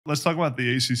Let's talk about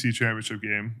the ACC Championship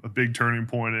game, a big turning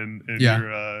point in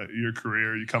your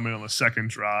career. You come in on the second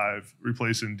drive,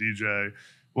 replacing DJ.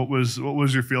 What was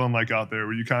your feeling like out there?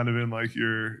 Were you kind of in like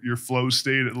your flow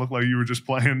state? It looked like you were just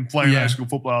playing high school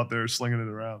football out there, slinging it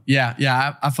around.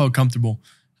 Yeah, I felt comfortable.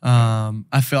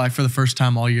 I feel like for the first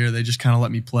time all year, they just kind of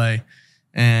let me play,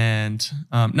 and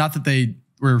not that they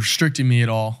were restricting me at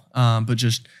all, but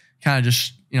just kind of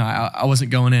I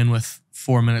wasn't going in with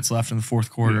 4 minutes left in the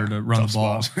fourth quarter to run the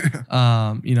ball,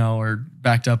 or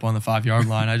backed up on the 5-yard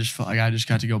line. I just felt like I just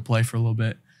got to go play for a little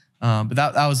bit. But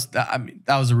that was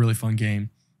a really fun game.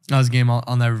 That was a game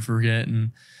I'll never forget.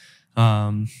 And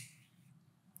I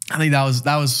think that was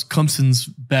Clemson's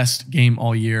best game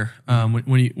all year.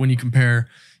 When you compare,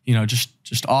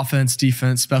 just offense,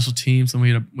 defense, special teams, and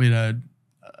we had a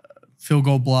field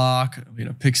goal block, we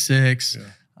had a pick six.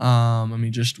 Yeah.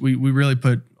 We really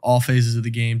put all phases of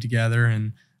the game together,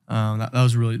 and that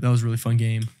was a really fun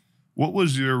game. What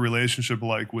was your relationship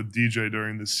like with DJ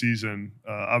during the season?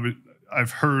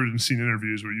 I've heard and seen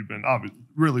interviews where you've been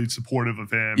really supportive of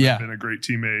him, and been a great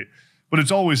teammate, but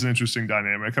it's always an interesting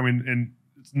dynamic. I mean, and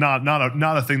it's not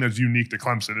a thing that's unique to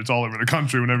Clemson. It's all over the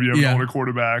country. Whenever you have an older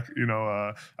quarterback,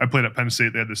 I played at Penn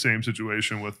State. They had the same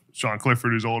situation with Sean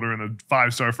Clifford, who's older, and a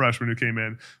 5-star freshman who came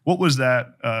in. What was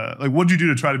that like? What did you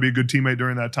do to try to be a good teammate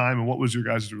during that time, and what was your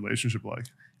guys' relationship like?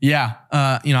 Yeah,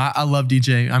 I love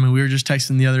DJ. I mean, we were just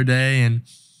texting the other day, and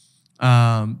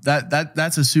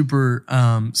that's a super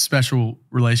special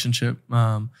relationship.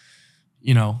 I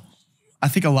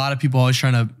think a lot of people always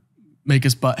trying to make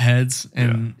us butt heads,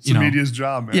 and it's the media's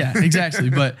job, man. Yeah, exactly.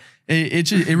 But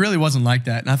it really wasn't like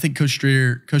that. And I think Coach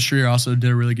Strier also did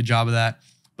a really good job of that.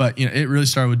 But it really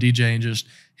started with DJ, and just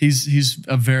he's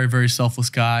a very, very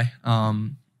selfless guy.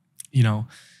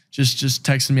 Just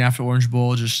texting me after Orange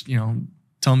Bowl, just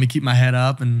telling me to keep my head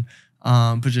up, and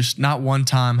but just not one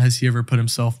time has he ever put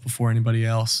himself before anybody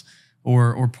else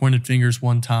or pointed fingers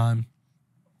one time.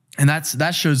 And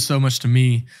that showed so much to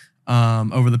me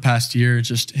over the past year.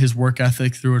 Just his work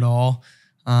ethic through it all.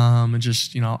 And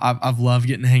just, I've loved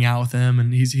getting to hang out with him,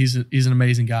 and he's an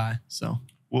amazing guy. So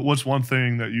what's one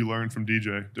thing that you learned from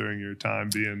DJ during your time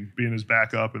being his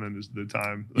backup, and then the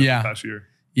time the past year?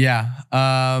 Yeah.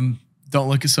 Don't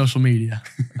look at social media.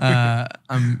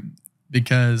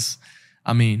 Because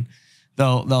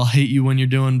they'll hate you when you're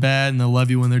doing bad, and they'll love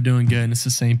you when they're doing good. And it's the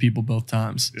same people both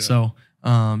times. Yeah. So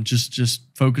just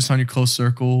focus on your close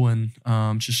circle, and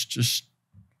just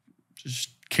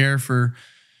care for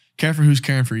who's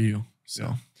caring for you. So,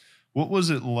 yeah. What was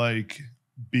it like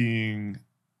being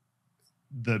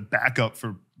the backup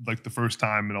for like the first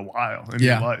time in a while in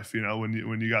your life?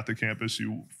 When you got to campus,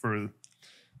 for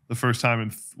the first time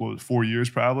in 4 years,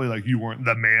 probably, like, you weren't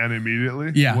the man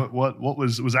immediately. Yeah. What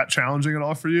was that challenging at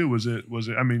all for you? Was it?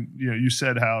 I mean, you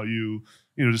said how you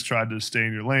just tried to stay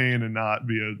in your lane and not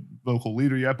be a vocal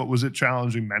leader yet, but was it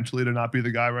challenging mentally to not be the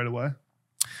guy right away?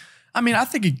 I mean, I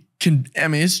think it can. I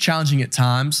mean, it's challenging at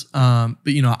times, but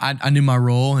I knew my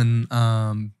role, and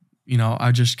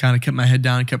I just kind of kept my head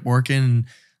down and kept working.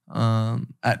 And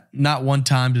at not one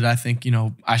time did I think,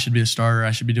 I should be a starter,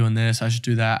 I should be doing this, I should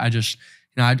do that. I just,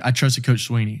 I trusted Coach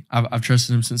Sweeney. I've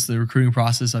trusted him since the recruiting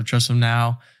process. I've trusted him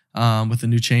now with the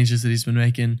new changes that he's been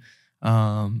making,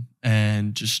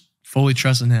 and just fully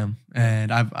trusting him.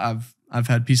 And I've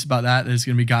had peace about that it's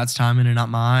going to be God's timing and not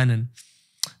mine.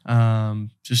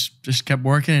 And just kept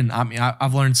working. And I mean,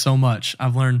 I've learned so much.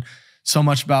 I've learned so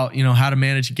much about, how to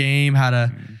manage a game, how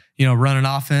to, run an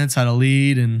offense, how to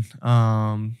lead. And,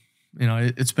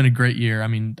 it's been a great year. I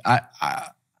mean,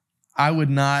 I would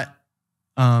not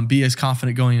be as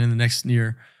confident going into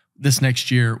this next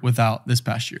year without this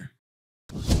past year.